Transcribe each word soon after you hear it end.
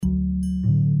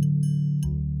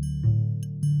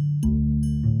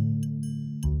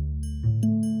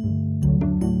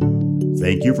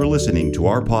Thank you for listening to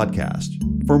our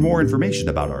podcast. For more information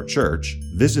about our church,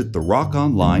 visit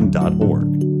therockonline.org.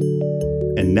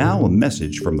 And now a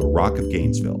message from the Rock of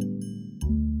Gainesville.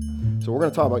 So we're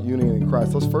going to talk about unity in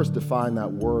Christ. Let's first define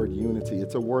that word, unity.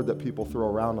 It's a word that people throw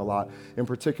around a lot, in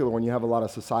particular when you have a lot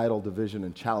of societal division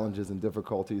and challenges and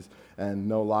difficulties. And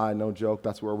no lie, no joke,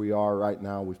 that's where we are right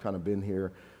now. We've kind of been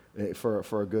here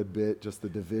for a good bit, just the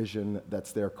division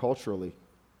that's there culturally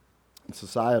and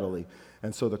societally.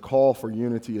 And so the call for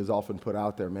unity is often put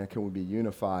out there, man, can we be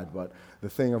unified? But the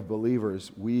thing of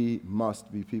believers, we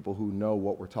must be people who know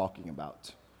what we're talking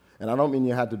about. And I don't mean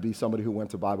you had to be somebody who went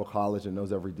to Bible college and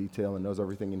knows every detail and knows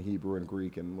everything in Hebrew and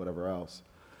Greek and whatever else.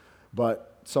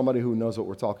 But somebody who knows what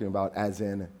we're talking about, as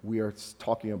in we are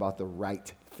talking about the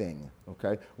right thing,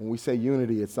 okay? When we say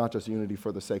unity, it's not just unity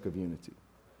for the sake of unity.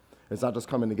 It's not just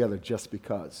coming together just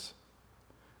because.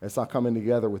 It's not coming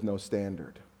together with no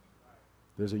standard.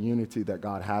 There's a unity that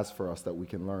God has for us that we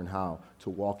can learn how to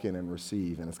walk in and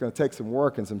receive. And it's going to take some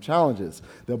work and some challenges.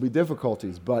 There'll be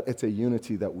difficulties, but it's a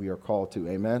unity that we are called to.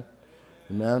 Amen?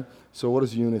 Amen? So what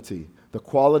is unity? The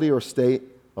quality or state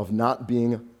of not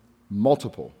being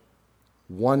multiple.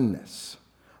 Oneness.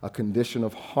 A condition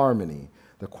of harmony.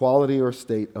 The quality or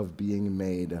state of being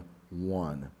made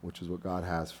one, which is what God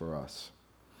has for us.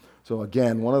 So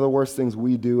again, one of the worst things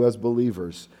we do as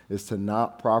believers is to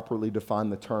not properly define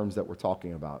the terms that we're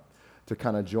talking about, to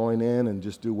kind of join in and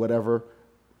just do whatever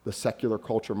the secular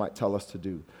culture might tell us to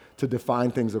do, to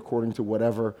define things according to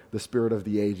whatever the spirit of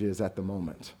the age is at the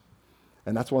moment.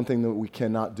 And that's one thing that we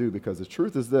cannot do, because the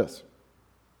truth is this.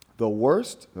 The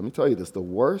worst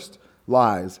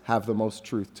lies have the most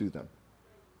truth to them.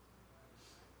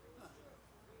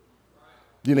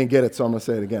 You didn't get it, so I'm going to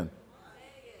say it again.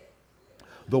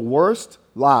 The worst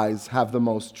lies have the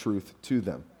most truth to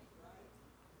them.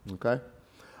 Okay?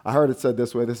 I heard it said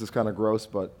this way. This is kind of gross,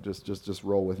 but just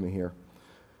roll with me here.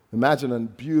 Imagine a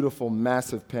beautiful,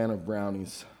 massive pan of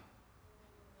brownies.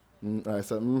 I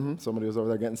said, Somebody was over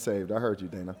there getting saved. I heard you,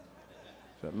 Dana.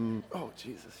 I said, Oh,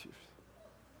 Jesus.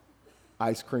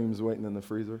 Ice cream's waiting in the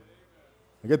freezer.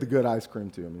 I get the good ice cream,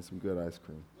 too. I mean, some good ice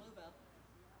cream.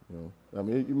 You know, I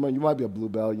mean, you might be a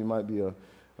Bluebell. You might be a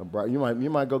bright. You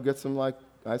might go get some, like,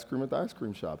 ice cream at the ice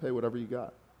cream shop. Hey, whatever you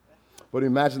got. But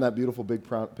imagine that beautiful big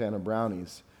pan of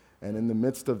brownies. And in the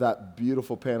midst of that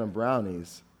beautiful pan of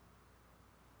brownies,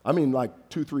 I mean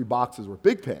like 2-3 boxes were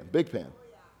big pan.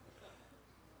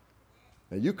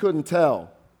 And you couldn't tell,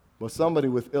 but somebody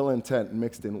with ill intent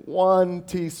mixed in 1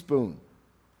 teaspoon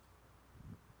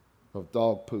of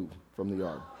dog poo from the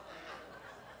yard.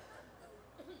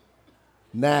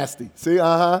 Nasty. See,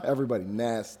 everybody,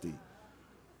 nasty.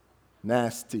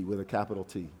 Nasty with a capital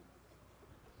T.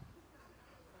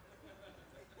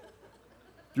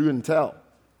 You couldn't tell.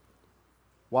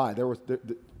 Why?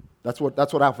 That's what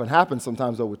often happens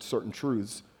sometimes, though, with certain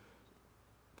truths.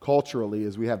 Culturally,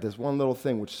 is we have this one little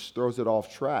thing which throws it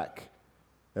off track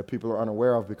that people are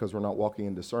unaware of because we're not walking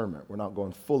in discernment. We're not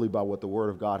going fully by what the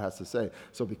Word of God has to say.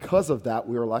 So because of that,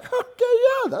 we were like, okay,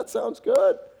 yeah, that sounds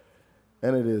good.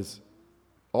 And it is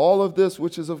all of this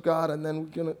which is of God, and then we're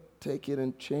going to take it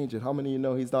and change it. How many of you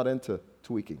know he's not into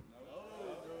tweaking?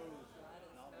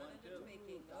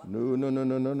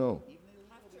 No.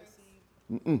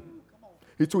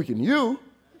 He's tweaking you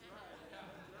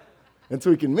and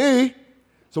tweaking me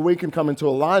so we can come into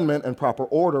alignment and proper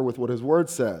order with what his word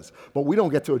says. But we don't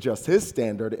get to adjust his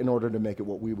standard in order to make it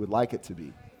what we would like it to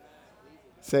be.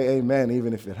 Say amen,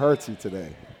 even if it hurts you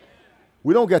today.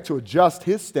 We don't get to adjust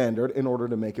his standard in order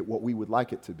to make it what we would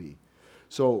like it to be.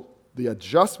 So the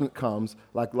adjustment comes,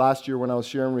 like last year when I was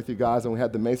sharing with you guys and we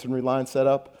had the masonry line set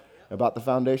up about the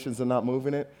foundations and not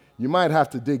moving it. You might have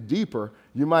to dig deeper.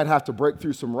 You might have to break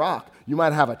through some rock. You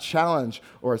might have a challenge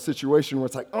or a situation where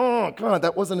it's like, oh, God,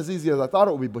 that wasn't as easy as I thought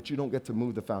it would be, but you don't get to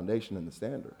move the foundation and the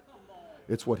standard.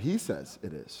 It's what he says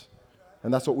it is.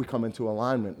 And that's what we come into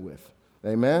alignment with.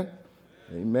 Amen?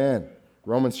 Amen.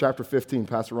 Romans chapter 15.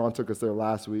 Pastor Ron took us there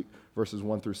last week, verses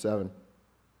 1 through 7.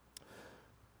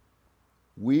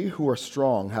 We who are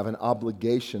strong have an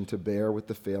obligation to bear with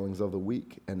the failings of the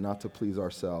weak and not to please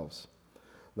ourselves.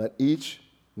 Let each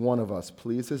one of us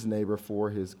please his neighbor for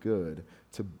his good,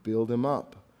 to build him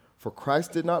up. For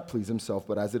Christ did not please himself,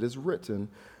 but as it is written,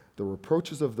 the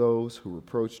reproaches of those who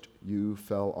reproached you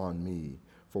fell on me.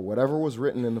 For whatever was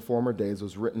written in the former days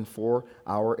was written for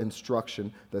our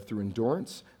instruction, that through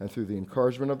endurance and through the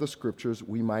encouragement of the Scriptures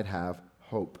we might have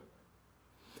hope.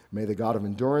 May the God of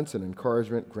endurance and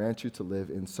encouragement grant you to live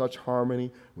in such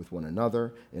harmony with one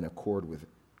another, in accord with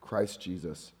Christ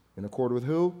Jesus. In accord with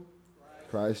who?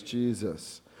 Christ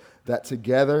Jesus. that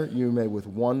together you may with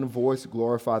one voice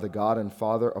glorify the God and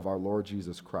Father of our Lord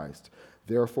Jesus Christ.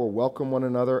 Therefore, welcome one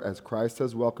another as Christ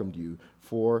has welcomed you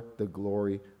for the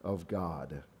glory of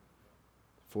God.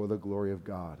 For the glory of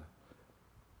God.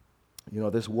 You know,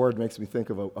 this word makes me think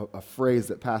of a phrase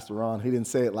that Pastor Ron, he didn't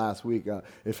say it last week.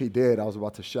 If he did, I was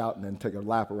about to shout and then take a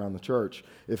lap around the church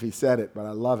if he said it, but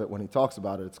I love it when he talks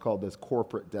about it. It's called this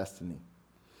corporate destiny.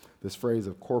 This phrase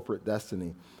of corporate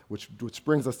destiny, which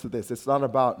brings us to this. It's not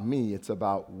about me, it's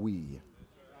about we.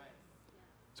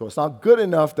 So it's not good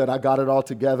enough that I got it all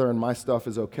together and my stuff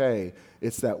is okay.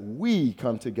 It's that we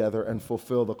come together and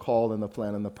fulfill the call and the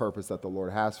plan and the purpose that the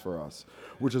Lord has for us,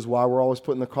 which is why we're always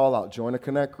putting the call out. Join a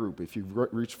Connect group. If you've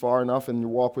reached far enough in your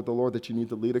walk with the Lord that you need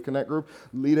to lead a Connect group,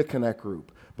 lead a Connect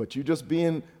group. But you just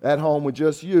being at home with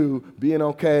just you, being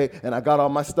okay, and I got all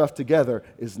my stuff together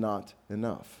is not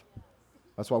enough.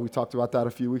 That's why we talked about that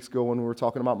a few weeks ago when we were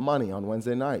talking about money on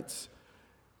Wednesday nights.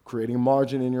 Creating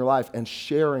margin in your life and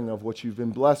sharing of what you've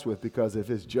been blessed with, because if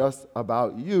it's just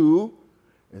about you,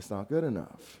 it's not good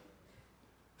enough.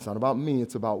 It's not about me,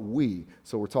 it's about we.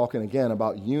 So we're talking again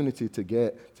about unity to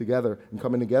get together and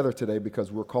coming together today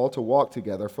because we're called to walk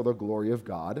together for the glory of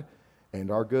God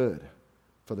and our good.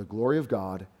 For the glory of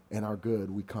God and our good,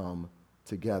 we come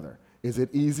together. Is it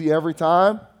easy every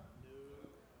time?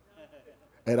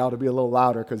 It ought to be a little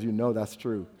louder because you know that's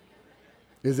true.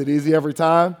 Is it easy every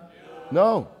time?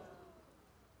 No.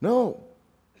 No.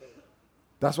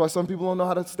 That's why some people don't know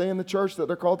how to stay in the church that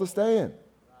they're called to stay in.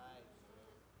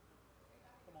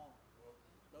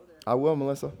 I will,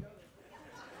 Melissa.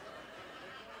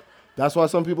 That's why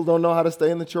some people don't know how to stay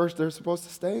in the church they're supposed to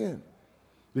stay in,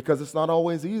 because it's not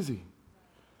always easy.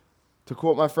 To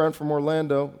quote my friend from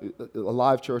Orlando, a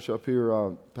live church up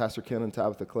here, Pastor Ken and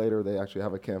Tabitha Clater, they actually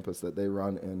have a campus that they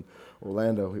run in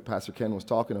Orlando. Pastor Ken was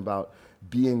talking about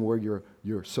being where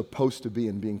you're supposed to be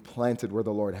and being planted where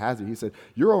the Lord has you. He said,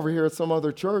 you're over here at some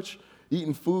other church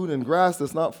eating food and grass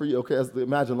that's not for you. Okay,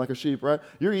 imagine like a sheep, right?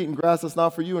 You're eating grass that's not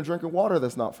for you and drinking water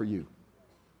that's not for you.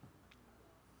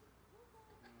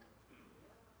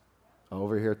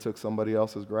 Over here took somebody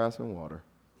else's grass and water.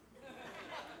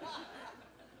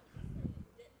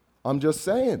 I'm just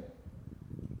saying.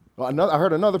 I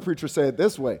heard another preacher say it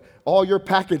this way. All your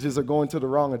packages are going to the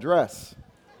wrong address.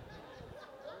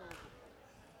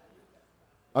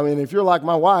 I mean, if you're like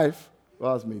my wife,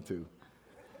 well, that's me too.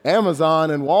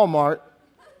 Amazon and Walmart.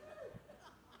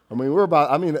 I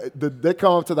mean, they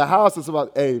come up to the house. It's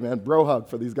about, hey, man, bro hug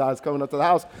for these guys coming up to the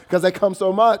house because they come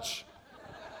so much.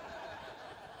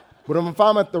 But if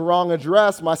I'm at the wrong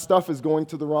address, my stuff is going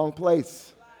to the wrong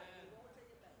place.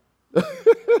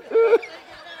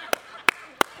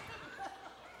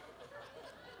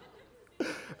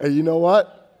 And you know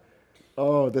what?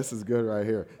 Oh, this is good right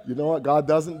here. You know what God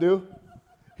doesn't do?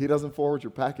 He doesn't forward your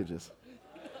packages.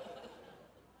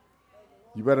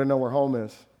 You better know where home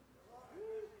is.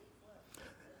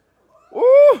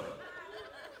 Woo!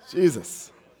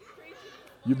 Jesus.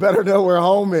 You better know where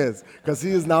home is, because he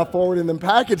is not forwarding them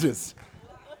packages.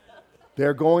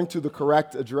 They're going to the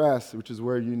correct address, which is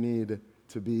where you need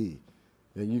to be.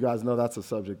 And you guys know that's a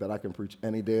subject that I can preach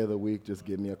any day of the week. Just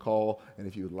give me a call, and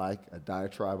if you would like a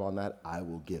diatribe on that, I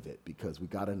will give it, because we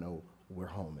got to know where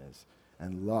home is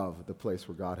and love the place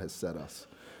where God has set us.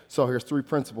 So here's 3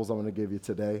 principles I'm going to give you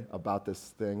today about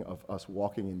this thing of us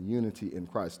walking in unity in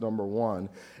Christ. Number 1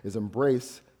 is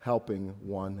embrace helping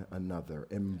one another.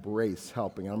 Embrace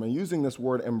helping. And I'm using this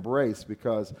word embrace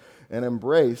because an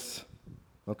embrace,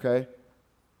 okay,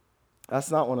 that's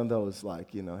not one of those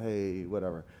like, hey,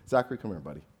 whatever. Zachary, come here,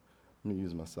 buddy. Let me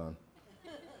use my son.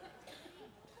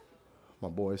 My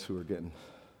boys who are getting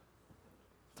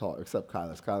taller, except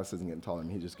Kylas. Kylas isn't getting taller than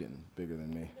me. He's just getting bigger than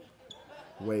me.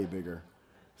 Way bigger.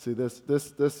 See, this,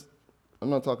 I'm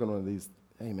not talking one of these,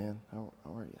 hey, man, how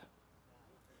are you?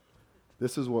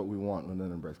 This is what we want when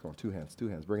an embrace. Come on, 2 hands,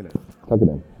 bring it in. Tuck it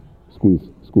in. Squeeze,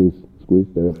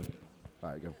 there. All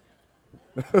right, go.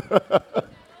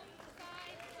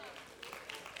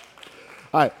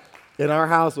 All right, in our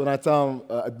house, when I tell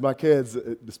my kids,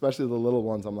 especially the little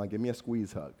ones, I'm like, give me a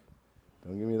squeeze hug.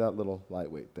 Don't give me that little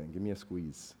lightweight thing. Give me a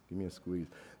squeeze.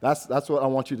 That's what I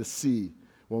want you to see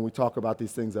when we talk about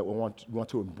these things that we want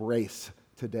to embrace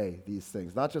today, these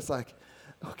things. Not just like,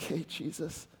 okay,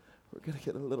 Jesus, we're going to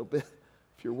get a little bit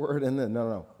of your word in there.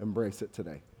 No, embrace it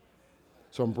today.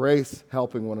 So embrace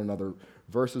helping one another.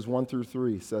 Verses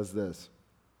 1-3 says this.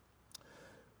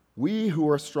 We who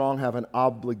are strong have an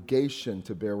obligation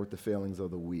to bear with the failings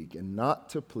of the weak and not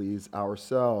to please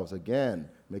ourselves. Again,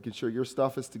 making sure your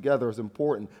stuff is together is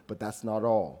important, but that's not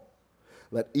all.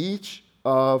 Let each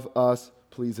of us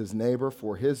please his neighbor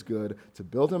for his good, to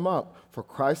build him up. For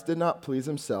Christ did not please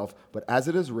himself, but as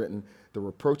it is written, the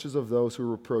reproaches of those who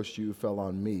reproached you fell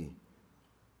on me.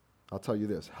 I'll tell you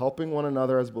this, helping one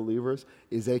another as believers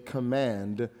is a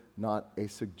command, not a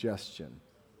suggestion.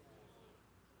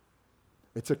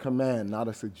 It's a command, not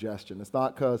a suggestion. It's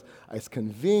not because it's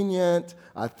convenient,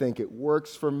 I think it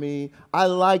works for me. I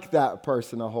like that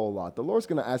person a whole lot. The Lord's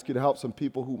going to ask you to help some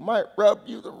people who might rub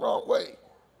you the wrong way.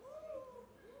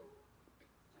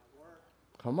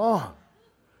 Come on.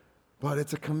 But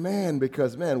it's a command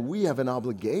because, man, we have an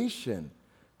obligation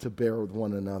to bear with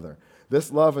one another. This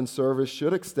love and service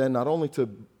should extend not only to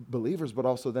believers, but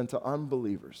also then to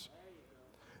unbelievers.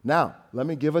 Now, let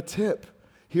me give a tip.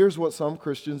 Here's what some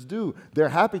Christians do. They're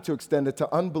happy to extend it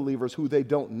to unbelievers who they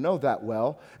don't know that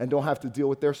well and don't have to deal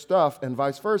with their stuff and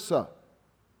vice versa.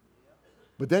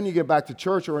 But then you get back to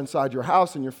church or inside your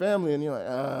house and your family and you're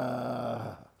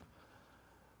like,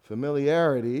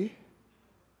 familiarity,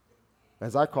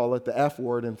 as I call it, the F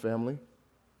word in family.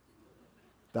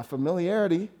 That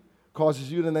familiarity causes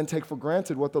you to then take for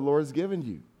granted what the Lord has given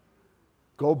you.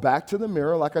 Go back to the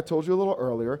mirror, like I told you a little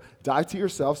earlier. Die to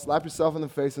yourself, slap yourself in the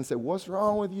face and say, what's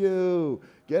wrong with you?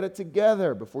 Get it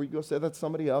together. Before you go say that to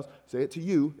somebody else, say it to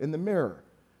you in the mirror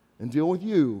and deal with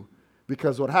you.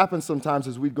 Because what happens sometimes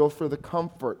is we go for the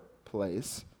comfort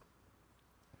place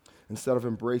instead of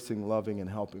embracing, loving, and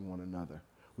helping one another.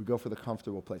 We go for the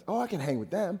comfortable place. Oh, I can hang with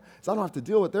them, so I don't have to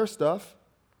deal with their stuff.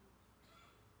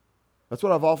 That's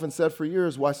what I've often said for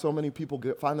years, why so many people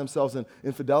find themselves in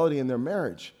infidelity in their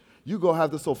marriage. You go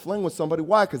have this little fling with somebody.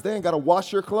 Why? Because they ain't got to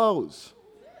wash your clothes.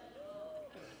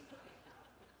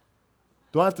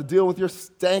 Don't have to deal with your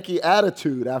stanky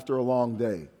attitude after a long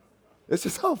day. It's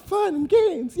just all fun and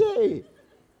games, yay.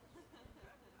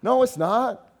 No, it's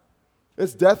not.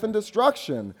 It's death and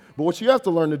destruction. But what you have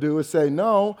to learn to do is say,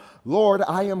 no, Lord,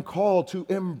 I am called to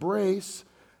embrace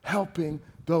helping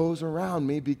those around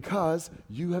me because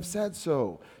you have said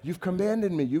so. You've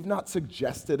commanded me. You've not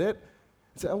suggested it.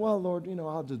 Say, oh, well, Lord,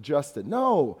 I'll adjust it.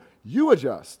 No, you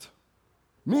adjust.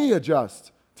 Me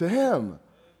adjust to him.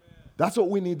 That's what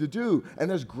we need to do.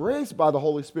 And there's grace by the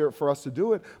Holy Spirit for us to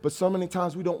do it, but so many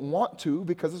times we don't want to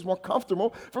because it's more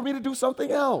comfortable for me to do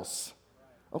something else.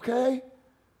 Okay?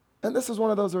 And this is one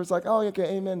of those where it's like, oh,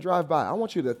 okay, amen, drive by. I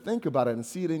want you to think about it and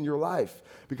see it in your life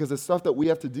because it's stuff that we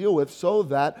have to deal with so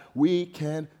that we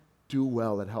can do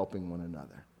well at helping one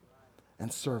another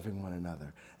and serving one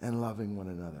another and loving one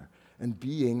another and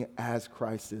being as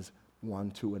Christ is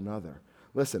one to another.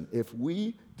 Listen, if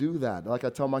we do that, like I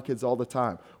tell my kids all the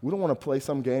time, we don't want to play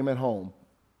some game at home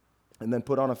and then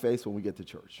put on a face when we get to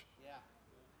church.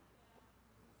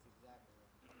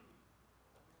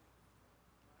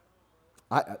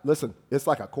 Listen, it's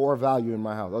like a core value in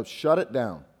my house. I'll shut it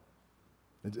down.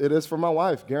 It is for my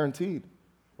wife, guaranteed.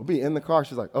 We'll be in the car.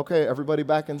 She's like, okay, everybody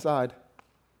back inside.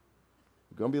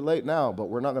 We're going to be late now, but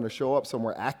we're not going to show up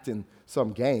somewhere acting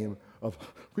some game of,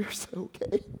 we're so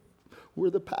okay. We're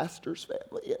the pastor's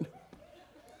family. And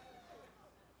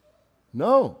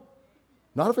no,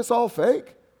 not if it's all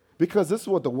fake. Because this is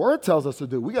what the Word tells us to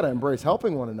do. We got to embrace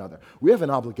helping one another. We have an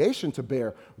obligation to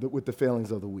bear with the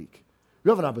failings of the weak. We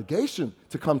have an obligation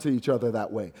to come to each other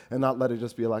that way and not let it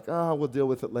just be like, we'll deal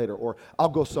with it later, or I'll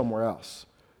go somewhere else.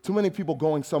 Too many people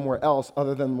going somewhere else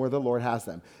other than where the Lord has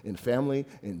them, in family,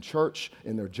 in church,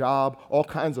 in their job, all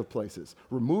kinds of places.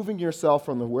 Removing yourself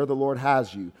from where the Lord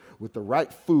has you with the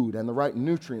right food and the right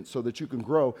nutrients so that you can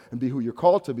grow and be who you're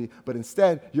called to be, but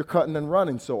instead you're cutting and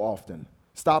running so often.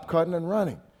 Stop cutting and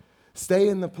running. Stay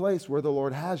in the place where the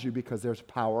Lord has you because there's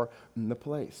power in the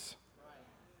place.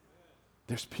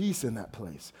 There's peace in that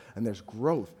place, and there's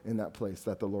growth in that place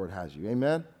that the Lord has you.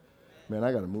 Amen? Man,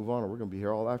 I got to move on or we're going to be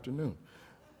here all afternoon.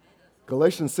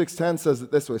 Galatians 6:10 says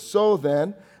it this way, so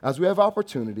then, as we have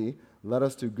opportunity, let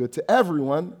us do good to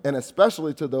everyone, and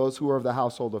especially to those who are of the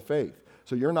household of faith.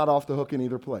 So you're not off the hook in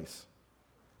either place.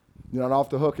 You're not off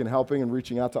the hook in helping and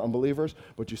reaching out to unbelievers,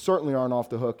 but you certainly aren't off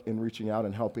the hook in reaching out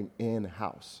and helping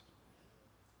in-house.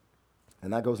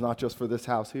 And that goes not just for this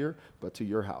house here, but to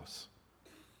your house.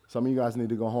 Some of you guys need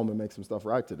to go home and make some stuff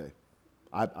right today.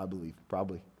 I believe,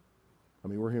 probably. I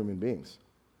mean, we're human beings.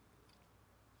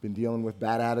 Been dealing with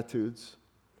bad attitudes,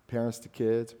 parents to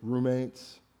kids,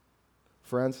 roommates,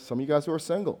 friends. Some of you guys who are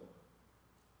single,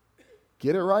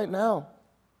 get it right now.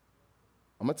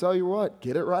 I'm going to tell you what,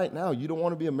 get it right now. You don't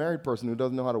want to be a married person who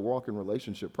doesn't know how to walk in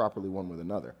relationship properly one with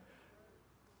another.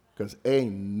 Because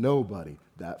ain't nobody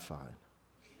that fine.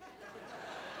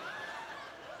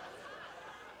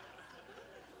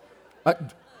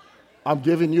 I'm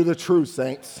giving you the truth,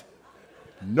 saints.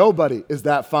 Nobody is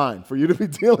that fine for you to be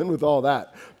dealing with all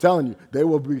that. I'm telling you, they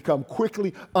will become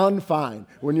quickly unfine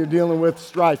when you're dealing with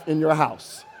strife in your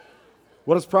house.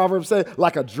 What does Proverbs say?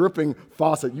 Like a dripping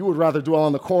faucet. You would rather dwell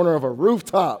on the corner of a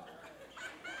rooftop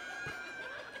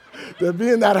than be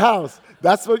in that house.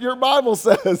 That's what your Bible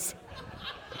says.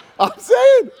 I'm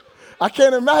saying, I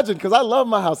can't imagine, because I love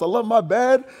my house. I love my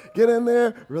bed, get in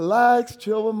there, relax,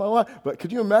 chill with my wife. But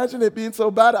could you imagine it being so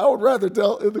bad? I would rather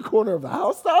dwell in the corner of a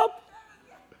house top.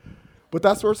 But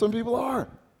that's where some people are.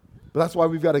 But that's why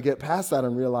we've got to get past that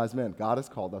and realize, man, God has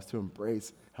called us to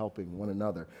embrace helping one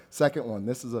another. Second one,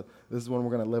 this is one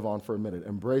we're going to live on for a minute.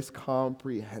 Embrace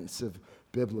comprehensive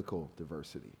biblical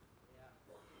diversity.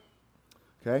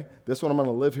 Okay? This one I'm going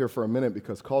to live here for a minute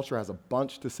because culture has a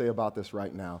bunch to say about this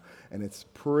right now, and it's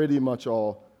pretty much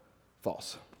all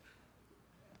false.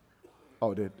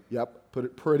 Oh, it did? Yep,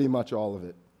 pretty much all of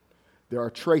it. There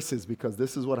are traces, because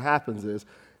this is what happens is,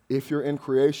 if you're in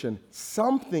creation,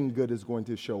 something good is going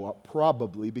to show up,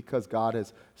 probably because God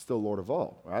is still Lord of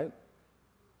all, right?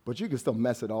 But you can still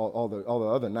mess it all the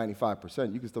other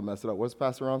 95%. You can still mess it up. What does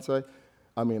Pastor Ron say?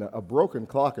 I mean, a broken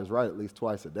clock is right at least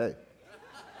twice a day.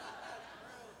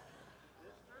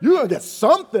 You're going to get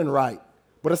something right,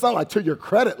 but it's not like to your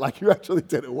credit like you actually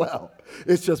did it well.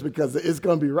 It's just because it's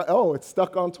going to be right. Oh, it's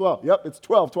stuck on 12. Yep, it's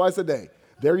 12 twice a day.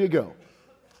 There you go.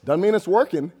 Doesn't mean it's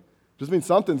working. Just means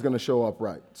something's going to show up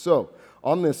right. So,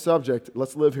 on this subject,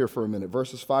 let's live here for a minute.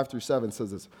 Verses 5 through 7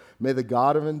 says this: May the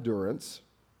God of endurance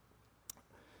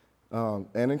and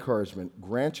encouragement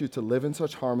grant you to live in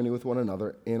such harmony with one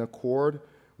another in accord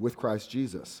with Christ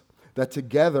Jesus, that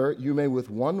together you may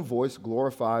with one voice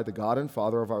glorify the God and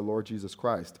Father of our Lord Jesus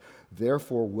Christ.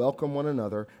 Therefore, welcome one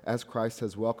another as Christ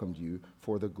has welcomed you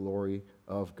for the glory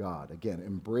of God. Again,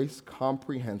 embrace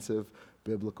comprehensive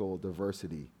biblical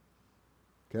diversity.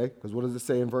 Okay? Because what does it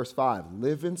say in verse 5?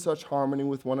 Live in such harmony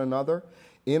with one another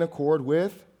in accord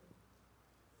with?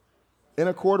 In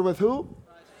accord with who?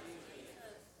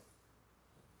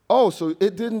 Oh, so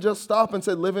it didn't just stop and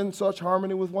say live in such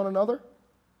harmony with one another?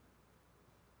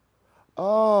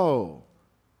 Oh,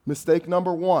 mistake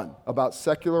number one about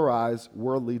secularized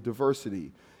worldly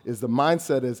diversity is the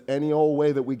mindset is any old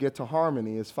way that we get to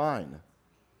harmony is fine.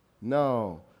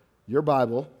 No. Your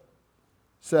Bible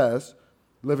says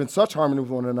live in such harmony with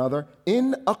one another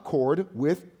in accord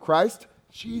with Christ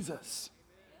Jesus.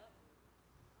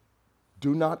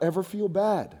 Do not ever feel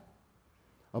bad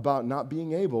about not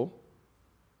being able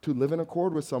to live in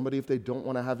accord with somebody if they don't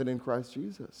want to have it in Christ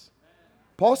Jesus.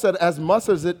 Paul said, as much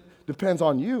as it depends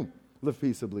on you, live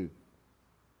peaceably.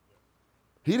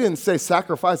 He didn't say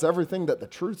sacrifice everything that the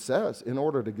truth says in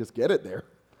order to just get it there.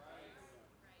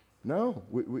 No,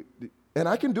 and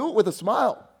I can do it with a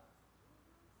smile.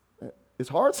 It's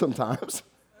hard sometimes.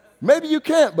 Maybe you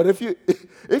can't, but if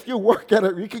you work at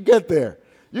it, you can get there.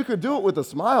 You could do it with a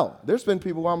smile. There's been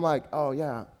people where I'm like, oh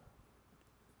yeah,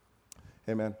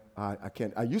 hey man, I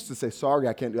can't. I used to say sorry,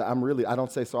 I can't do it. I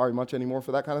don't say sorry much anymore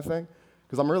for that kind of thing,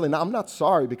 because I'm not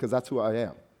sorry because that's who I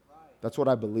am. That's what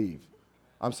I believe.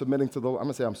 I'm submitting to I'm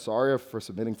gonna say I'm sorry for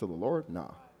submitting to the Lord.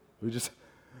 No,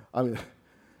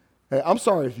 hey, I'm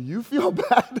sorry if you feel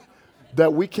bad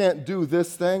that we can't do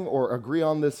this thing or agree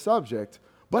on this subject,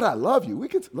 but I love you.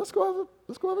 Let's go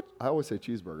have a, I always say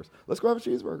cheeseburgers. Let's go have a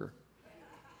cheeseburger.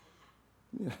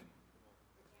 Yeah.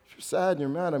 If you're sad and you're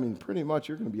mad, pretty much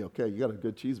you're going to be okay. You got a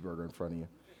good cheeseburger in front of you.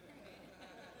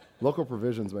 Local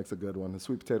Provisions makes a good one. The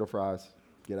sweet potato fries.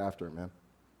 Get after it, man.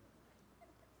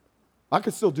 I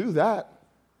could still do that,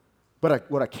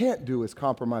 but what I can't do is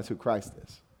compromise who Christ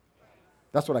is.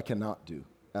 That's what I cannot do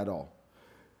at all.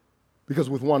 Because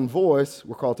with one voice,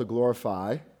 we're called to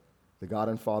glorify the God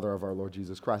and Father of our Lord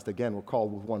Jesus Christ. Again, we're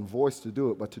called with one voice to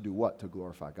do it, but to do what? To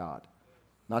glorify God.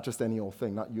 Not just any old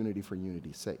thing, not unity for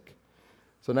unity's sake.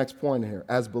 So next point here.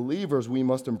 As believers, we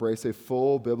must embrace a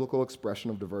full biblical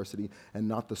expression of diversity and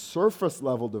not the surface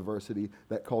level diversity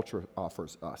that culture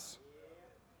offers us.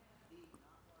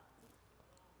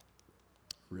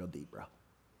 Real deep, bro.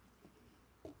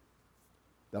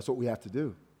 That's what we have to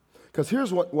do. Because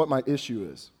here's what my issue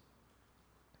is.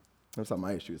 That's not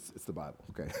my issue, it's the Bible,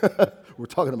 okay? We're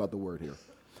talking about the word here.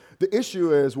 The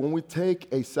issue is when we take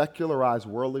a secularized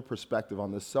worldly perspective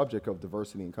on this subject of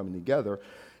diversity and coming together,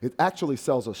 it actually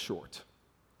sells us short.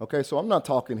 Okay, so I'm not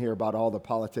talking here about all the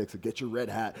politics of get your red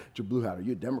hat, get your blue hat. Are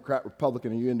you a Democrat,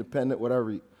 Republican, are you independent,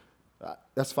 whatever.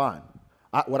 That's fine.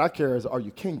 What I care is, are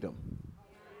you kingdom?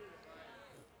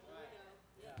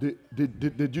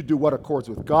 Did you do what accords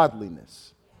with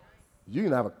godliness? You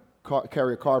can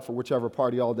carry a card for whichever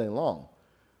party all day long.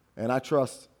 And I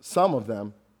trust some of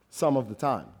them some of the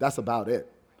time. That's about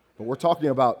it. But we're talking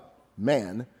about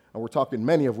man. And we're talking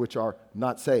many of which are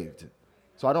not saved.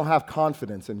 So I don't have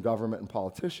confidence in government and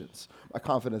politicians. My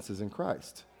confidence is in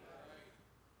Christ.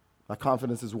 My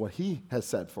confidence is what he has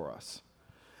said for us.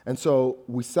 And so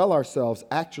we sell ourselves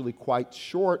actually quite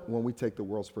short when we take the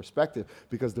world's perspective,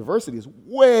 because diversity is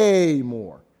way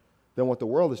more than what the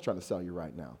world is trying to sell you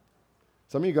right now.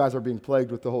 Some of you guys are being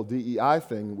plagued with the whole DEI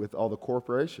thing with all the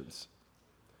corporations.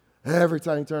 Every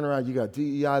time you turn around, you got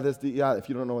DEI, this, DEI. If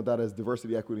you don't know what that is,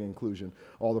 diversity, equity, and inclusion,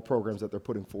 all the programs that they're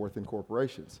putting forth in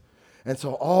corporations. And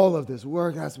so all of this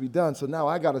work has to be done. So now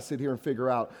I got to sit here and figure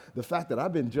out the fact that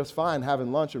I've been just fine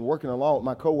having lunch and working along with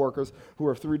my coworkers who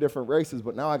are 3 different races,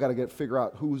 but now I got to figure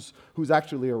out who's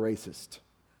actually a racist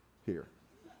here.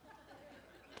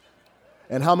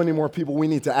 And how many more people we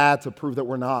need to add to prove that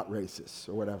we're not racist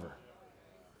or whatever.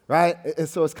 Right? And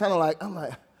so it's kind of like, I'm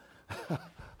like,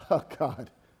 oh,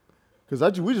 God.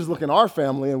 Because we just look in our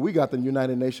family and we got the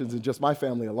United Nations in just my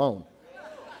family alone.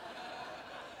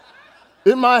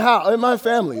 In my house, in my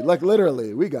family, like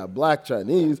literally, we got black,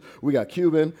 Chinese, we got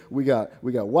Cuban, we got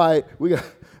white,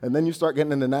 and then you start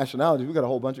getting into nationalities, we got a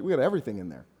whole bunch, we got everything in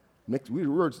there. We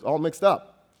were all mixed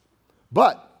up.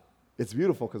 But it's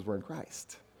beautiful because we're in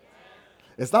Christ.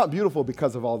 It's not beautiful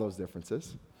because of all those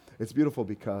differences. It's beautiful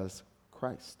because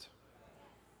Christ.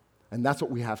 And that's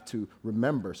what we have to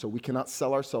remember. So we cannot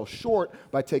sell ourselves short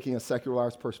by taking a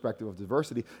secularized perspective of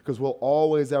diversity, because we'll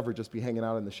always ever just be hanging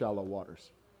out in the shallow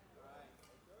waters.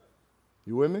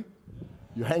 You with me?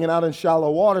 You're hanging out in shallow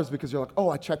waters because you're like,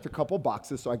 oh, I checked a couple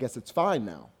boxes, so I guess it's fine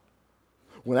now.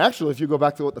 When actually, if you go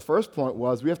back to what the first point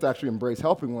was, we have to actually embrace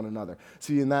helping one another.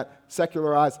 See, in that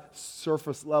secularized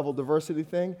surface-level diversity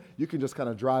thing, you can just kind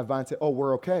of drive by and say, oh,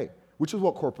 we're okay, which is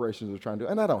what corporations are trying to do.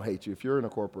 And I don't hate you. If you're in a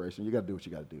corporation, you got to do what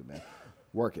you got to do, man.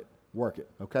 Work it,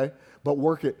 okay? But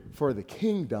work it for the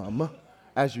kingdom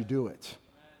as you do it.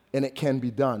 And it can be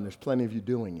done. There's plenty of you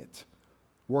doing it.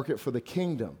 Work it for the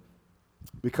kingdom.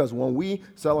 Because when we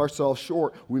sell ourselves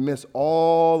short, we miss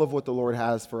all of what the Lord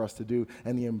has for us to do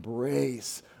and the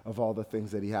embrace of all the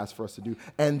things that he has for us to do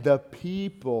and the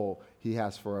people he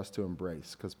has for us to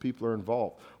embrace, because people are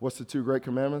involved. What's the 2 great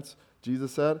commandments?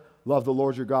 Jesus said, love the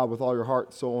Lord your God with all your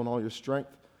heart, soul, and all your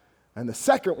strength. And the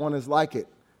second one is like it,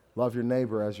 love your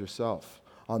neighbor as yourself.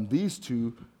 On these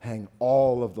 2 hang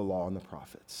all of the law and the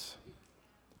prophets.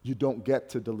 You don't get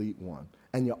to delete one.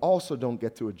 And you also don't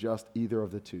get to adjust either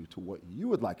of the 2 to what you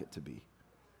would like it to be.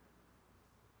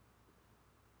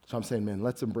 So I'm saying, man,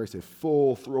 let's embrace a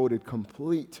full-throated,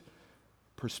 complete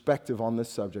perspective on this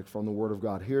subject from the Word of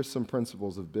God. Here's some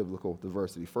principles of biblical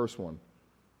diversity. First one,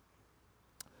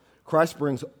 Christ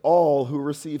brings all who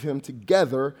receive him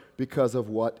together because of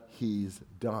what he's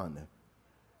done.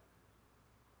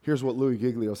 Here's what Louis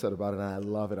Giglio said about it, and I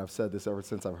love it. I've said this ever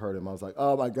since I've heard him. I was like,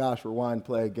 oh my gosh, rewind,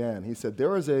 play again. He said,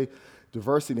 there is a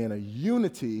diversity and a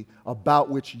unity about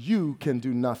which you can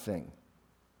do nothing.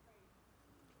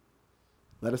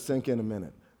 Let us sink in a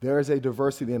minute. There is a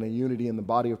diversity and a unity in the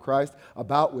body of Christ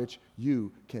about which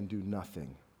you can do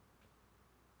nothing.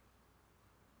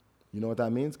 You know what that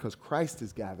means? Because Christ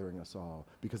is gathering us all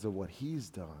because of what he's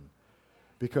done.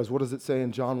 Because what does it say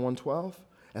in John 1:12?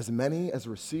 As many as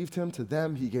received him, to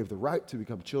them he gave the right to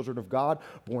become children of God,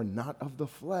 born not of the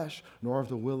flesh, nor of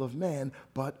the will of man,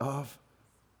 but of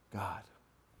God.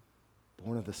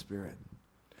 Born of the Spirit.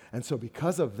 And so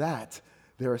because of that,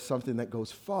 there is something that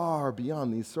goes far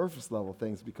beyond these surface level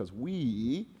things, because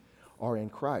we are in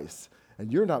Christ.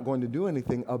 And you're not going to do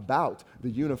anything about the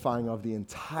unifying of the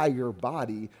entire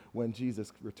body when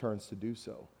Jesus returns to do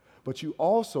so. But you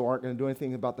also aren't going to do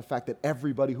anything about the fact that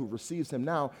everybody who receives him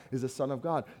now is a son of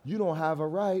God. You don't have a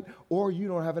right, or you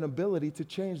don't have an ability to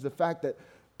change the fact that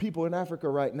people in Africa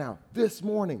right now, this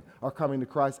morning, are coming to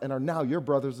Christ and are now your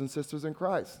brothers and sisters in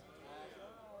Christ.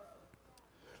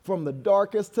 From the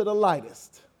darkest to the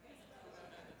lightest.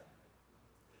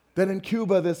 Then in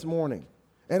Cuba this morning,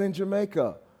 and in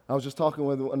Jamaica. I was just talking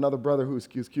with another brother who's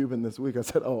Cuban this week. I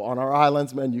said, oh, on our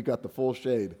islands, man, you got the full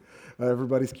shade.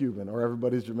 Everybody's Cuban or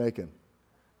everybody's Jamaican.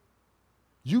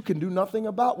 You can do nothing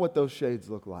about what those shades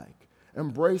look like.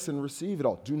 Embrace and receive it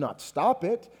all. Do not stop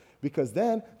it, because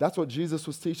then that's what Jesus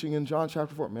was teaching in John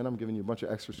chapter 4. Man, I'm giving you a bunch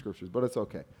of extra scriptures, but it's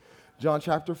okay. John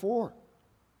chapter 4.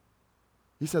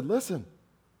 He said, listen,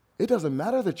 it doesn't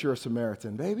matter that you're a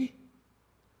Samaritan, baby.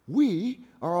 We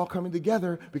are all coming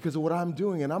together because of what I'm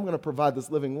doing, and I'm going to provide this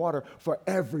living water for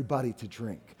everybody to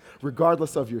drink,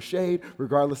 regardless of your shade,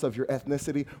 regardless of your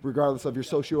ethnicity, regardless of your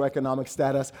socioeconomic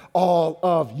status. All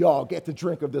of y'all get to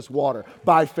drink of this water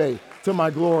by faith to my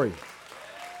glory.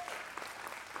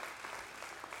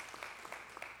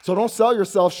 So don't sell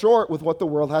yourself short with what the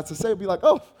world has to say. Be like,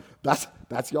 oh, that's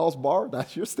y'all's bar?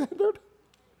 That's your standard?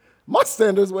 My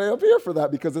standard's way up here for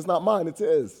that because it's not mine, it's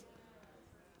his.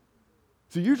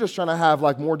 So you're just trying to have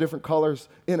like more different colors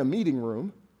in a meeting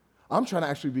room. I'm trying to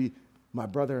actually be my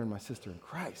brother and my sister in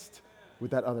Christ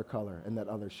with that other color and that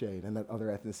other shade and that other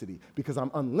ethnicity because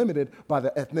I'm unlimited by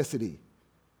the ethnicity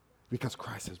because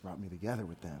Christ has brought me together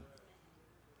with them.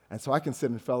 And so I can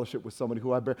sit in fellowship with somebody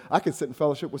I can sit in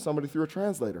fellowship with somebody through a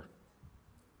translator.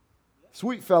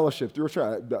 Sweet fellowship through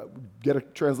get a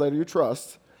translator you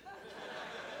trust.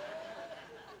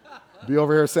 Be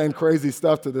over here saying crazy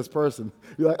stuff to this person.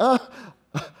 You're like,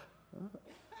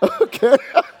 okay.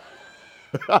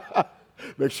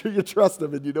 Make sure you trust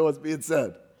them and you know what's being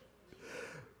said.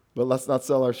 But let's not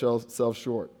sell ourselves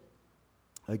short.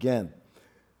 Again,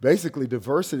 basically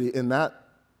diversity in that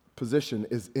position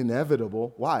is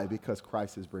inevitable. Why? Because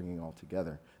Christ is bringing all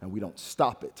together. And we don't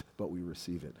stop it, but we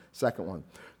receive it. Second one,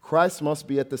 Christ must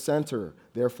be at the center.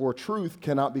 Therefore, truth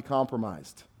cannot be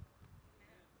compromised.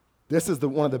 This is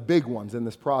one of the big ones in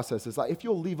this process. It's like, if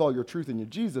you'll leave all your truth and your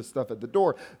Jesus stuff at the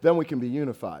door, then we can be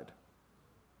unified.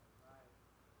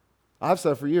 I've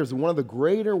said for years, one of the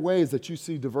greater ways that you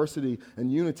see diversity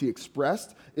and unity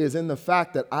expressed is in the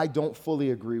fact that I don't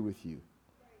fully agree with you.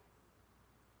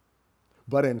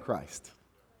 But in Christ,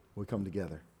 we come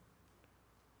together.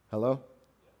 Hello?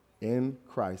 In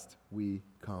Christ, we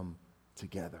come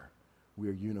together. We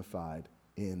are unified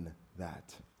in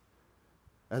that.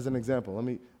 As an example,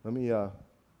 let me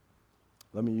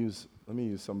use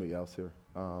somebody else here.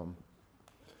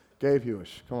 Gabe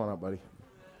Hewish, come on up, buddy.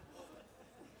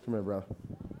 Come here, brother.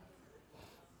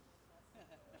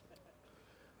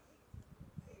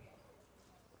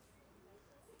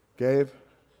 Gabe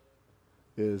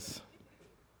is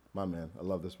my man. I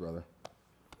love this brother.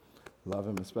 Love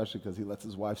him, especially because he lets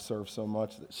his wife serve so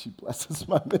much that she blesses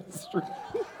my ministry.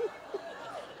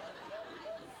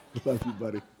 Love you,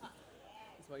 buddy.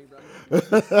 That's why you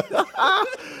brought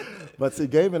me. But see,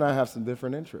 Gabe and I have some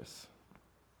different interests.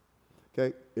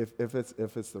 Okay, if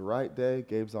it's the right day,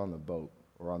 Gabe's on the boat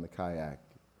or on the kayak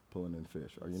pulling in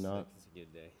fish. Are you not? It's a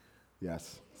good day.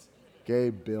 Yes.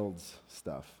 Gabe builds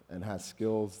stuff and has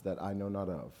skills that I know not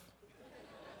of.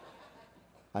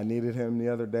 I needed him the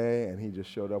other day, and he just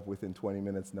showed up within 20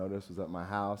 minutes' notice, was at my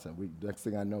house, and next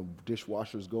thing I know,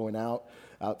 dishwasher's going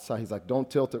outside. He's like, don't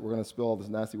tilt it. We're going to spill all this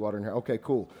nasty water in here. Okay,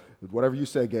 cool. Whatever you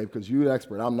say, Gabe, because you're the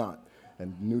expert. I'm not.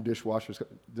 And new dishwashers,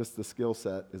 just the skill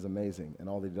set is amazing, and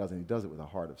all that he does, and he does it with a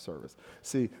heart of service.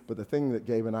 See, but the thing that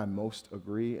Gabe and I most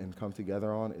agree and come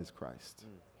together on is Christ.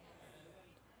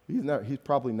 He's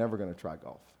probably never going to try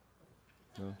golf.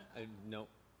 No? Nope.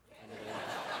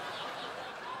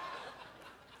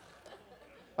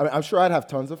 I mean, I'm sure I'd have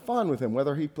tons of fun with him,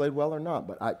 whether he played well or not,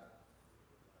 but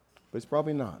he's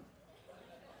probably not.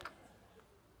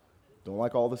 Don't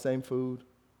like all the same food.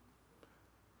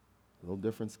 A little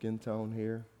different skin tone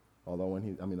here. Although I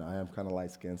am kind of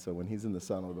light skinned, so when he's in the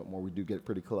sun a little bit more, we do get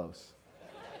pretty close.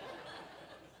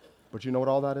 But you know what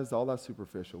all that is? All that's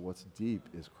superficial. What's deep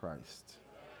is Christ.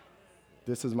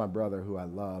 This is my brother who I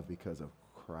love because of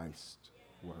Christ's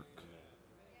work.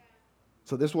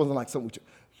 So this wasn't like something,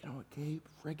 you know what, Gabe,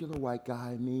 regular white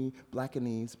guy, me, black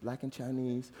and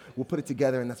Chinese, we'll put it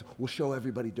together and we'll show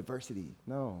everybody diversity.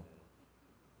 No.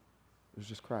 It was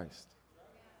just Christ.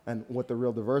 And what the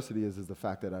real diversity is the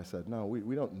fact that I said, no,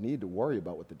 we don't need to worry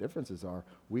about what the differences are.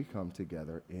 We come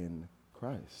together in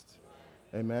Christ.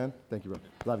 Amen? Thank you, brother.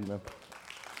 Love you, man.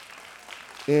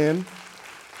 In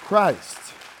Christ.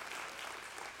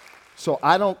 So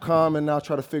I don't come and now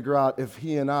try to figure out if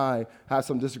he and I have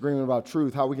some disagreement about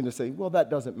truth, how we can just say, well, that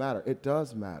doesn't matter. It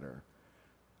does matter.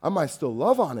 I might still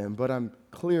love on him, but I'm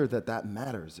clear that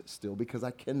matters still because I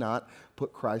cannot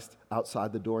put Christ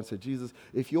outside the door and say, Jesus,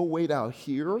 if you'll wait out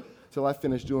here till I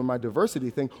finish doing my diversity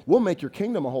thing, we'll make your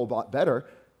kingdom a whole lot better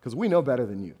because we know better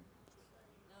than you.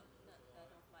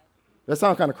 That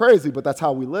sounds kind of crazy, but that's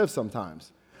how we live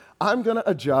sometimes. I'm going to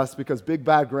adjust because big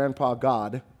bad grandpa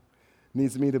God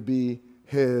needs me to be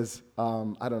his,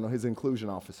 his inclusion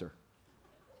officer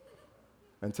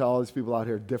and tell all these people out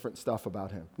here different stuff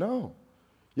about him. No.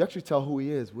 You actually tell who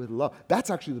he is with love. That's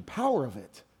actually the power of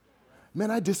it. Man,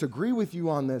 I disagree with you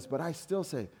on this, but I still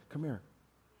say, come here.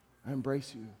 I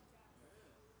embrace you.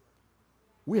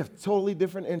 We have totally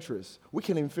different interests. We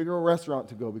can't even figure a restaurant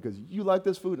to go because you like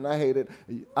this food and I hate it.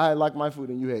 I like my food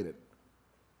and you hate it.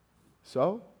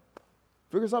 So,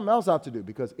 figure something else out to do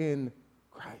because in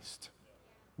Christ,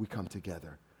 we come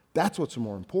together. That's what's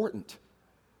more important,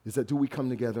 is that do we come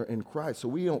together in Christ? So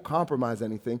we don't compromise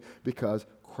anything because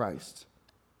Christ.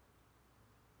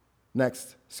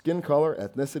 Next, skin color,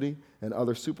 ethnicity, and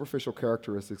other superficial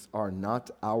characteristics are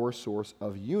not our source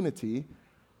of unity.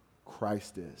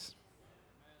 Christ is.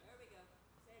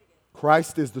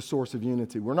 Christ is the source of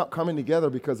unity. We're not coming together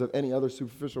because of any other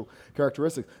superficial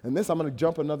characteristics. And this, I'm going to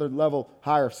jump another level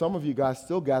higher. Some of you guys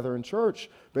still gather in church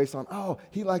based on, oh,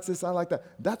 he likes this, I like that.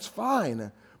 That's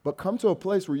fine. But come to a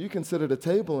place where you can sit at a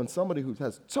table and somebody who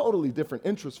has totally different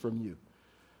interests from you.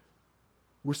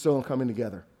 We're still coming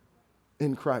together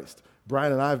in Christ.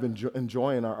 Brian and I have been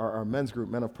enjoying our men's group,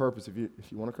 Men of Purpose. If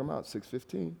you want to come out,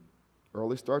 6:15.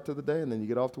 Early start to the day, and then you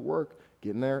get off to work.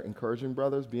 Get in there, encouraging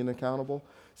brothers, being accountable.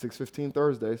 6:15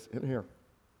 Thursdays, in here.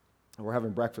 And we're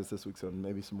having breakfast this week, so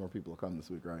maybe some more people will come this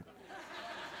week, right?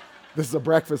 This is a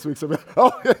breakfast week, so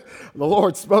the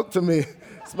Lord spoke to me.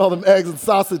 Smell them eggs and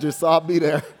sausages, so I'll be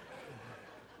there.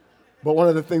 But one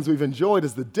of the things we've enjoyed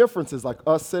is the differences, like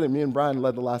us sitting, me and Brian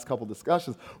led the last couple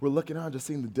discussions. We're looking around just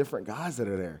seeing the different guys that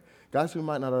are there. Guys who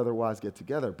might not otherwise get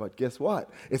together, but guess what?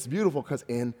 It's beautiful because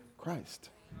in Christ.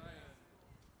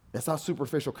 It's not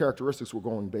superficial characteristics we're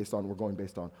going based on. We're going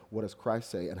based on what does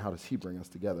Christ say and how does he bring us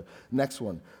together. Next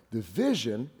one,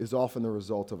 division is often the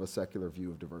result of a secular view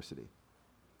of diversity.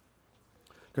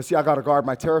 Because see, I got to guard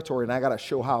my territory and I got to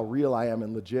show how real I am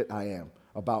and legit I am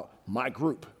about my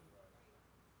group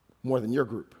more than your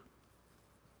group.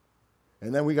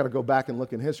 And then we got to go back and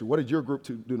look in history. What did your group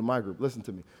do to my group? Listen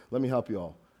to me. Let me help you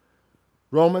all.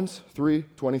 Romans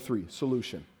 3:23,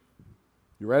 solution.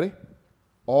 You ready?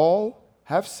 All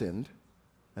have sinned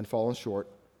and fallen short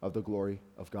of the glory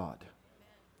of God.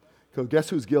 Because guess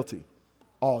who's guilty?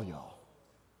 All y'all.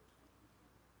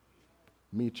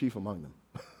 Me, chief among them.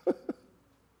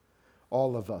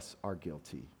 All of us are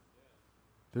guilty.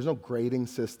 There's no grading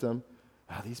system.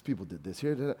 These people did this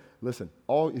here. Did that. Listen,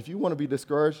 if you want to be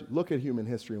discouraged, look at human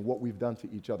history and what we've done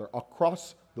to each other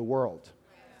across the world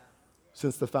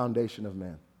since the foundation of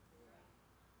man.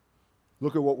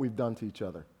 Look at what we've done to each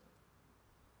other.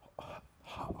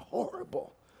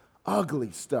 Horrible,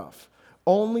 ugly stuff.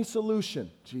 Only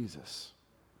solution, Jesus.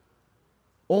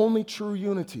 Only true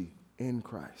unity in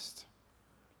Christ.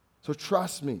 So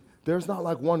trust me, there's not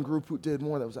like one group who did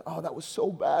more that was like, oh, that was so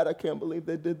bad, I can't believe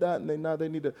they did that, and they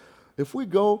need to. If we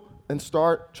go and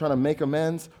start trying to make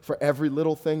amends for every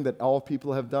little thing that all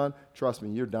people have done, trust me,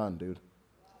 you're done, dude.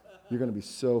 You're going to be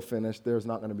so finished. There's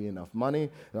not going to be enough money,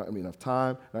 not going to be enough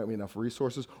time, not going to be enough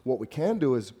resources. What we can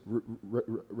do is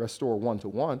restore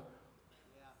one-to-one.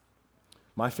 Yeah.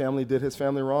 My family did his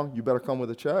family wrong. You better come with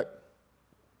a check.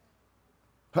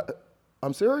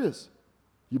 I'm serious.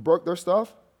 You broke their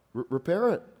stuff, repair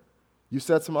it. You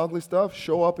said some ugly stuff,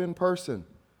 show up in person.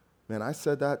 Man, I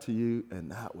said that to you,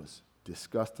 and that was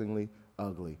disgustingly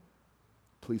ugly.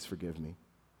 Please forgive me.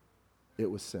 It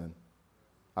was sin.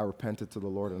 I repented to the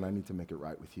Lord, and I need to make it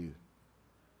right with you.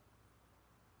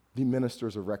 Be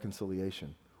ministers of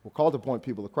reconciliation. We're called to point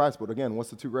people to Christ, but again,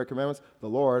 what's the two great commandments? The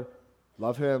Lord,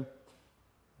 love him,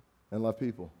 and love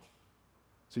people.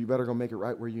 So you better go make it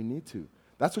right where you need to.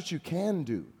 That's what you can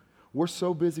do. We're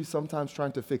so busy sometimes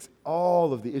trying to fix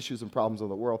all of the issues and problems of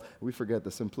the world, we forget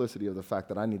the simplicity of the fact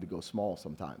that I need to go small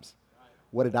sometimes.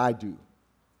 What did I do?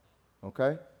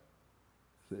 Okay?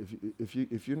 So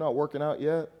if you're not working out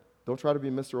yet, don't try to be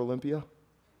Mr. Olympia.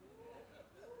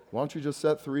 Why don't you just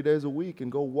set 3 days a week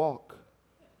and go walk?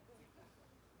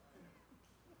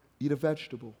 Eat a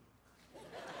vegetable.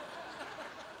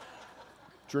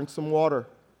 Drink some water.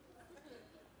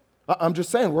 I'm just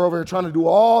saying, we're over here trying to do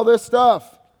all this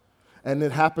stuff. And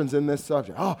it happens in this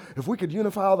subject. Oh, if we could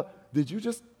unify all the... Did you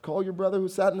just call your brother who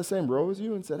sat in the same row as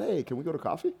you and said, hey, can we go to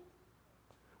coffee?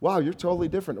 Wow, you're totally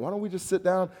different. Why don't we just sit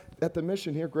down at the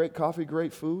mission here? Great coffee,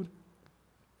 great food.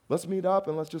 Let's meet up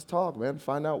and let's just talk, man.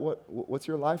 Find out what's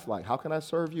your life like. How can I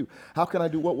serve you? How can I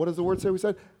do what? What does the word say? We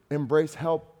said, embrace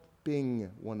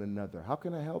helping one another. How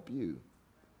can I help you?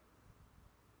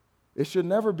 It should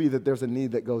never be that there's a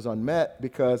need that goes unmet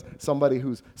because somebody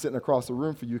who's sitting across the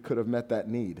room for you could have met that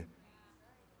need.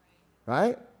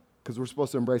 Right? Because we're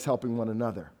supposed to embrace helping one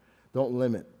another. Don't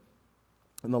limit.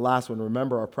 And the last one,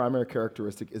 remember our primary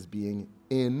characteristic is being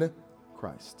in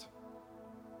Christ.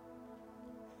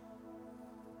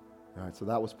 All right, so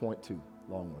that was point 2,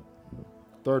 long one.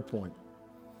 Third point,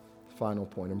 final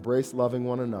point, embrace loving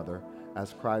one another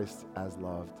as Christ has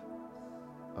loved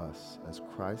us. As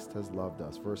Christ has loved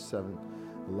us. Verse 7,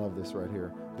 I love this right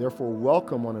here. Therefore,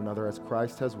 welcome one another as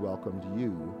Christ has welcomed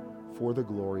you for the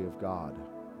glory of God.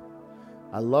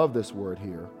 I love this word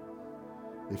here.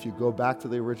 If you go back to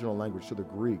the original language, to the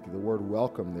Greek, the word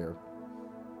welcome there,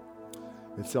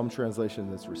 in some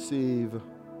translation it's receive,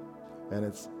 and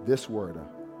it's this word,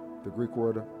 the Greek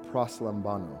word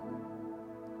proslambano.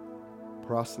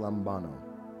 Proslambano.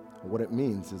 What it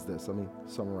means is this. Let me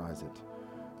summarize it.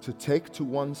 To take to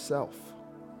oneself,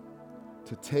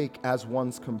 to take as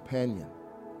one's companion,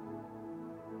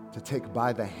 To take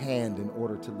by the hand in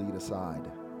order to lead aside.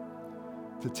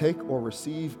 To take or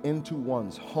receive into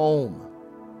one's home.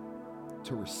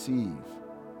 To receive,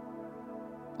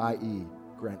 i.e.,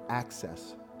 grant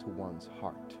access to one's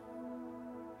heart.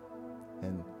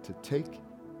 And to take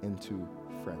into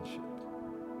friendship.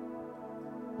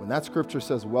 When that scripture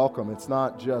says welcome, it's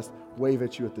not just wave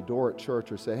at you at the door at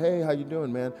church or say, hey, how you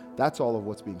doing, man? That's all of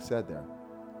what's being said there.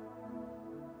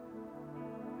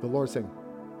 The Lord's saying,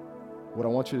 what I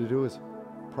want you to do is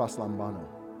proslambano.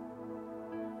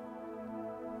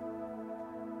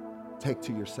 Take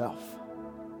to yourself.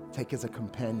 Take as a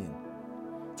companion.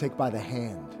 Take by the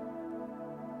hand.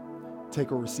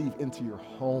 Take or receive into your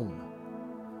home.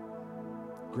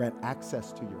 Grant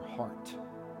access to your heart.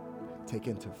 Take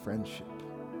into friendship.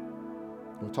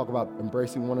 When we talk about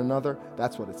embracing one another,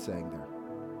 that's what it's saying there.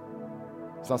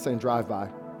 It's not saying drive by.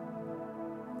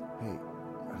 Hey,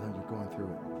 I know you're going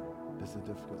through it. This is a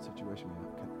difficult situation.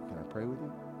 Can I pray with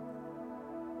you?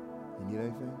 You need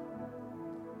anything?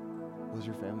 What does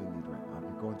your family need right now?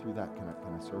 You're going through that. Can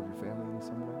I serve your family in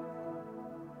some way?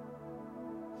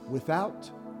 Without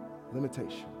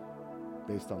limitation,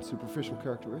 based on superficial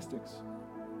characteristics,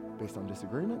 based on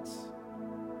disagreements,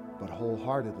 but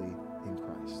wholeheartedly in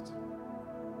Christ.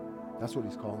 That's what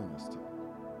he's calling us to.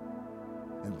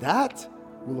 And that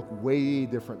will look way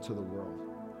different to the world.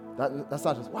 That's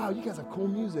not just, wow, you guys have cool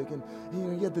music, and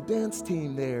you have the dance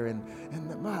team there, and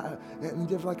you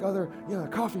have like other,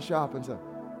 coffee shop and stuff.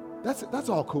 That's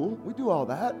all cool. We do all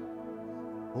that.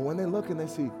 But when they look and they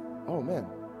see, oh man,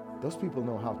 those people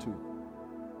know how to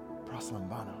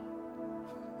proslambano.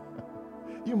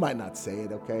 You might not say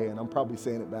it, okay? And I'm probably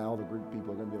saying it bad. All the Greek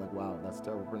people are going to be like, wow, that's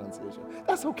terrible pronunciation.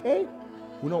 That's okay.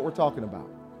 We know what we're talking about.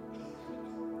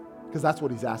 Because that's what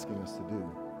he's asking us to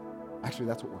do. Actually,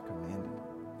 that's what we're commanded to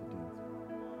do.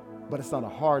 But it's not a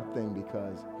hard thing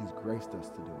because he's graced us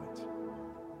to do it.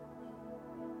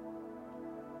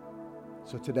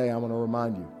 So today I want to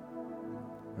remind you,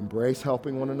 embrace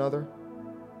helping one another,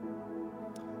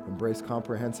 embrace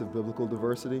comprehensive biblical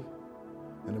diversity,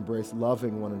 and embrace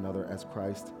loving one another as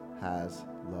Christ has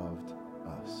loved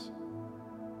us.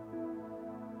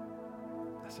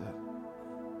 That's it.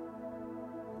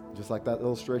 Just like that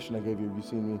illustration I gave you, you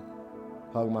see me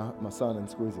hug my son and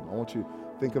squeeze him. I want you to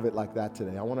think of it like that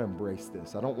today. I want to embrace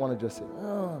this. I don't want to just say,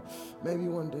 oh, maybe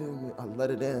one day I'll let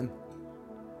it in.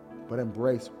 But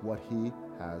embrace what he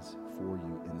has for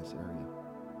you in this area.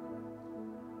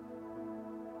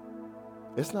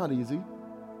 It's not easy.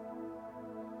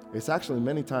 It's actually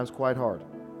many times quite hard.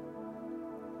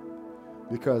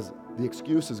 Because the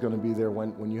excuse is going to be there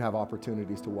when you have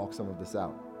opportunities to walk some of this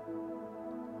out.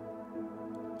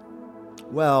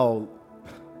 Well,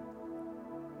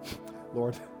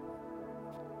 Lord,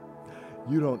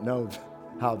 you don't know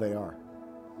how they are.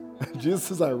 Jesus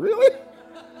is like, really?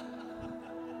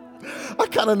 I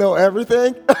kind of know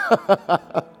everything.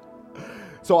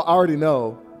 So I already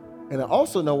know. And I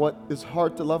also know what is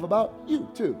hard to love about you,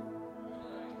 too.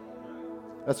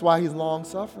 That's why he's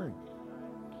long-suffering.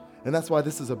 And that's why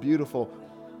this is a beautiful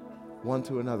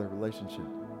one-to-another relationship.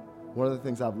 One of the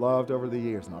things I've loved over the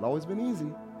years, not always been easy,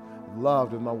 I've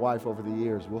loved with my wife over the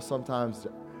years, we'll sometimes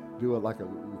do it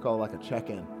we call it like a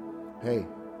check-in. Hey,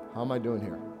 how am I doing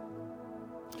here?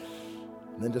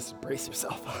 And then just brace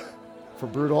yourself for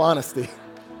brutal honesty.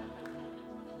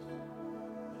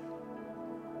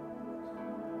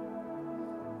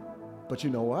 But you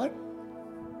know what?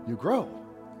 You grow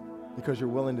because you're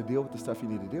willing to deal with the stuff you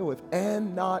need to deal with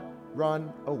and not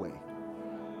run away.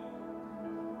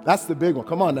 That's the big one.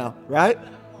 Come on now, right?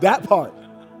 That part.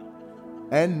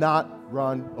 And not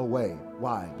run away.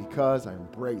 Why? Because I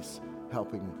embrace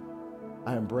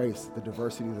I embrace the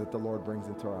diversity that the Lord brings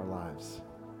into our lives.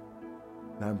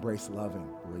 And I embrace loving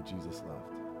the way Jesus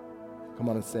loved. Come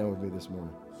on and stand with me this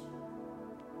morning.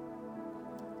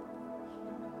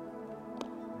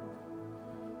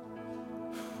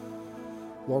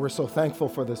 Lord, we're so thankful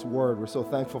for this word. We're so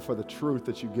thankful for the truth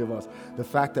that you give us. The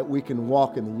fact that we can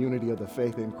walk in the unity of the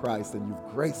faith in Christ, and you've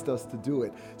graced us to do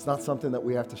it. It's not something that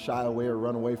we have to shy away or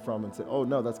run away from and say, oh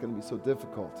no, that's going to be so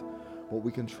difficult. But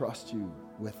we can trust you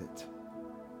with it.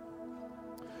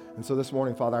 And so this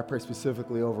morning, Father, I pray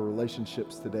specifically over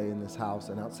relationships today in this house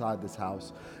and outside this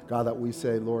house. God, that we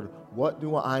say, Lord, what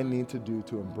do I need to do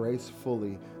to embrace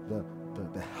fully the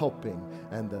helping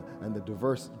and the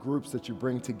diverse groups that you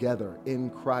bring together in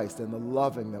Christ and the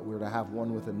loving that we're to have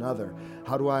one with another?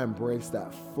 How do I embrace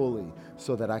that fully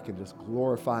so that I can just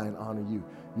glorify and honor you?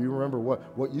 You remember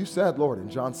what you said, Lord, in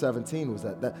John 17 was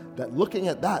that looking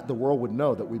at that, the world would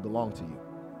know that we belong to you.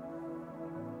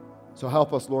 So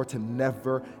help us, Lord, to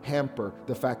never hamper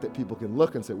the fact that people can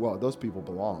look and say, well, those people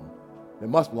belong. They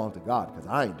must belong to God because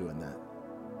I ain't doing that.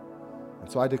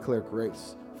 And so I declare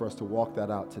grace for us to walk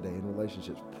that out today in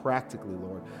relationships. Practically,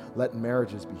 Lord, let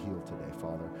marriages be healed today,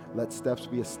 Father. Let steps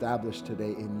be established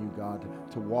today in you, God,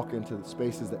 to walk into the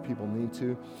spaces that people need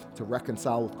to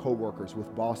reconcile with coworkers,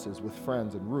 with bosses, with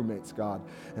friends and roommates, God,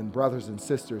 and brothers and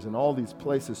sisters, and all these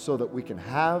places so that we can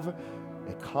have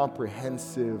a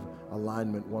comprehensive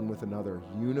alignment one with another,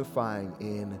 unifying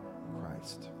in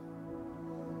Christ.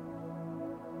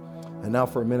 And now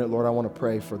for a minute, Lord, I want to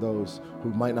pray for those who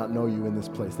might not know you in this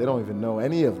place. They don't even know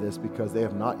any of this because they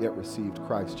have not yet received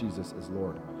Christ Jesus as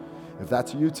Lord. If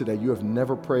that's you today, you have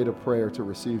never prayed a prayer to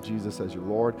receive Jesus as your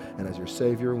Lord and as your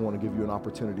Savior. We want to give you an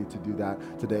opportunity to do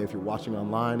that today. If you're watching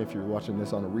online, if you're watching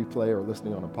this on a replay or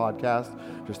listening on a podcast,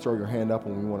 just throw your hand up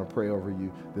and we want to pray over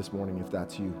you this morning if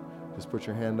that's you. Just put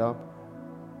your hand up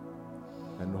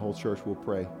and the whole church will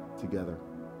pray together.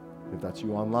 If that's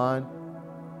you online,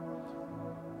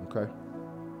 okay.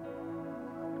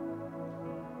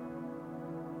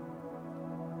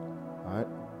 All right.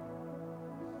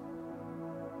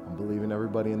 I'm believing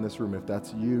everybody in this room. If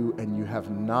that's you and you have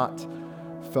not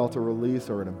felt a release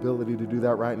or an ability to do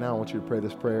that right now, I want you to pray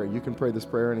this prayer. You can pray this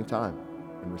prayer anytime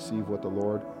and receive what the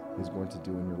Lord is going to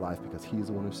do in your life because He is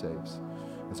the one who saves.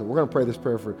 And so we're going to pray this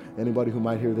prayer for anybody who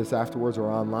might hear this afterwards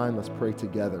or online. Let's pray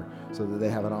together so that they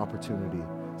have an opportunity.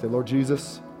 Say, Lord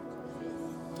Jesus,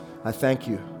 I thank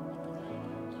you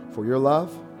for your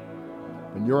love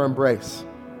and your embrace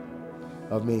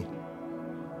of me.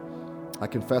 I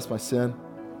confess my sin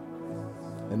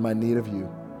and my need of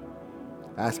you.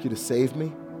 I ask you to save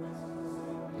me,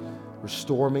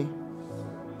 restore me,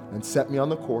 and set me on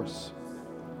the course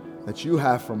that you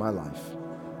have for my life.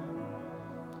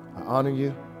 I honor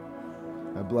you.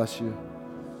 I bless you.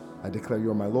 I declare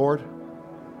you are my Lord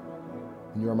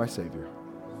and you are my Savior.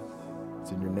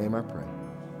 It's in your name I pray.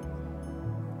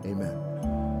 Amen.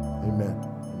 Amen.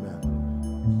 Amen.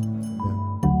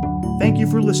 Amen. Thank you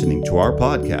for listening to our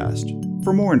podcast.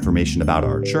 For more information about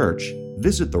our church,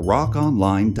 visit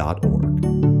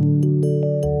therockonline.org.